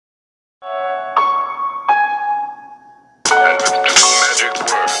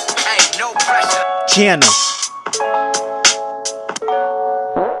channel.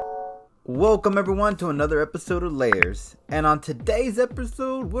 Welcome everyone to another episode of Layers, and on today's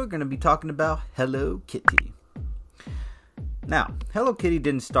episode we're going to be talking about Hello Kitty. Now, Hello Kitty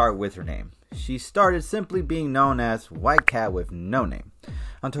didn't start with her name. She started simply being known as White Cat with no name,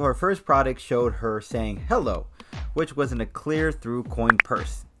 until her first product showed her saying hello, which was in a clear through coin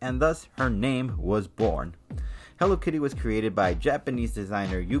purse, and thus her name was born. Hello Kitty was created by Japanese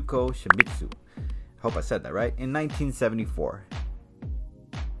designer Yuko Shimizu. Hope I said that right. In 1974.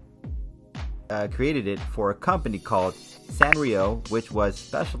 Created it for a company called Sanrio, which was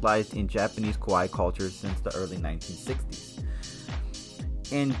specialized in Japanese kawaii culture since the early 1960s.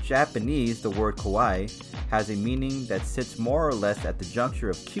 In Japanese, the word kawaii has a meaning that sits more or less at the juncture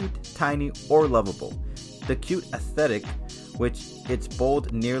of cute, tiny, or lovable. The cute aesthetic, which its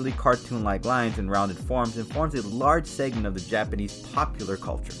bold, nearly cartoon-like lines and rounded forms, informs a large segment of the Japanese popular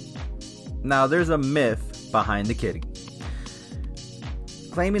culture. Now, there's a myth behind the kitty,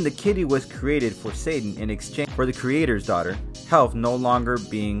 claiming the kitty was created for Satan in exchange for the creator's daughter, health no longer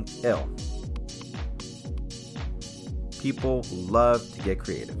being ill. People love to get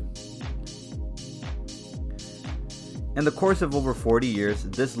creative. In the course of over 40 years,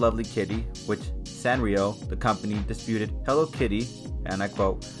 this lovely kitty, which Sanrio, the company, disputed Hello Kitty, and I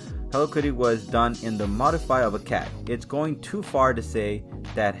quote, Hello Kitty was done in the modify of a cat. It's going too far to say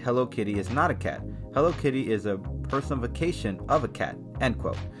that Hello Kitty is not a cat. Hello Kitty is a personification of a cat, end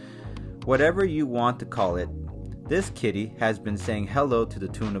quote. Whatever you want to call it, this kitty has been saying hello to the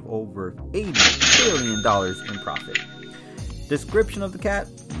tune of over $80 billion in profit. Description of the cat?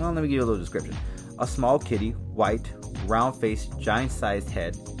 Well, let me give you a little description. A small kitty, white, round-faced, giant-sized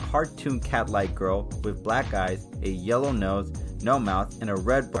head, cartoon cat-like girl with black eyes, a yellow nose, no mouth, and a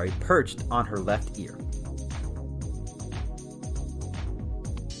red bar perched on her left ear.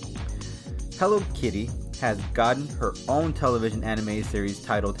 Hello Kitty has gotten her own television animated series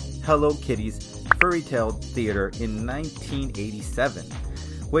titled Hello Kitty's Fairy Tale Theater in 1987,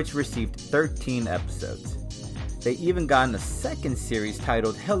 which received 13 episodes. They even gotten a second series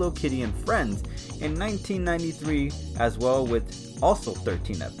titled Hello Kitty and Friends in 1993 as well, with also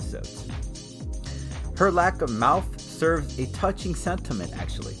 13 episodes. Her lack of mouth serves a touching sentiment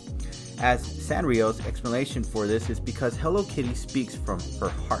actually, as Sanrio's explanation for this is because Hello Kitty speaks from her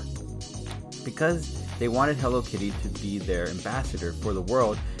heart. Because they wanted Hello Kitty to be their ambassador for the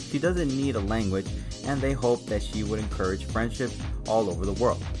world, she doesn't need a language, and they hope that she would encourage friendship all over the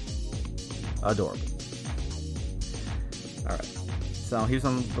world. Adorable. Alright, so here's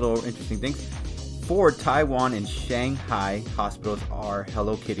some little interesting things. 4 Taiwan and Shanghai hospitals are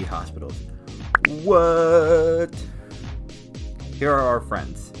Hello Kitty hospitals. What? Here are our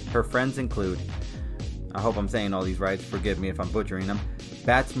friends. Her friends include, I hope I'm saying all these right, forgive me if I'm butchering them,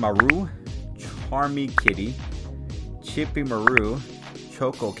 Bats Maru, Charmy Kitty, Chippy Maru,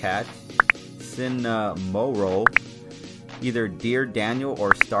 Choco Cat, Cinnamoro, either Dear Daniel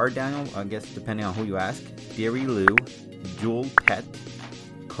or Star Daniel, I guess depending on who you ask, Deary Lou, Jewel Pet,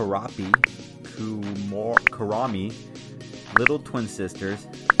 Karapi, Karami, Little Twin Sisters,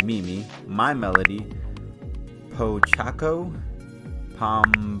 Mimi, My Melody, Pochaco,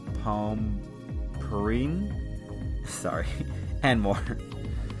 Pom Pom Perine, sorry, and more.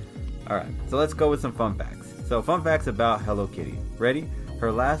 Alright, so let's go with some fun facts. So, fun facts about Hello Kitty. Ready?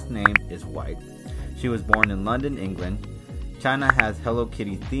 Her last name is White. She was born in London, England. China has Hello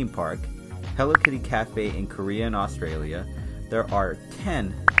Kitty theme park, Hello Kitty Cafe in Korea and Australia. There are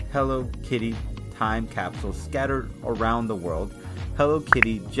 10 Hello Kitty time capsules scattered around the world. Hello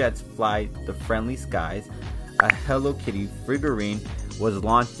Kitty jets fly the friendly skies. A Hello Kitty figurine was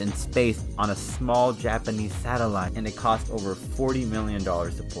launched in space on a small Japanese satellite, and it cost over $40 million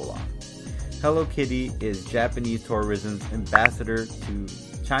to pull off. Hello Kitty is Japanese tourism's ambassador to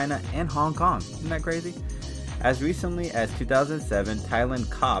China and Hong Kong. Isn't that crazy? As recently as 2007, Thailand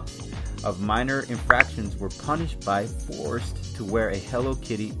cops of minor infractions were punished by forced to wear a Hello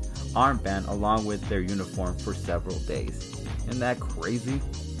Kitty armband along with their uniform for several days. Isn't that crazy?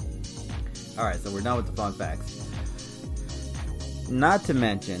 Alright, so we're done with the fun facts. Not to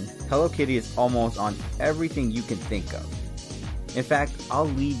mention, Hello Kitty is almost on everything you can think of. In fact, I'll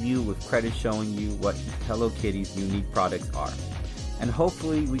leave you with credits showing you what Hello Kitty's unique products are. And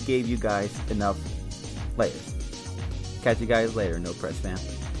hopefully we gave you guys enough layers. Catch you guys later, No Press fam.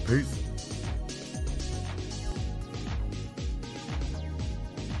 Peace.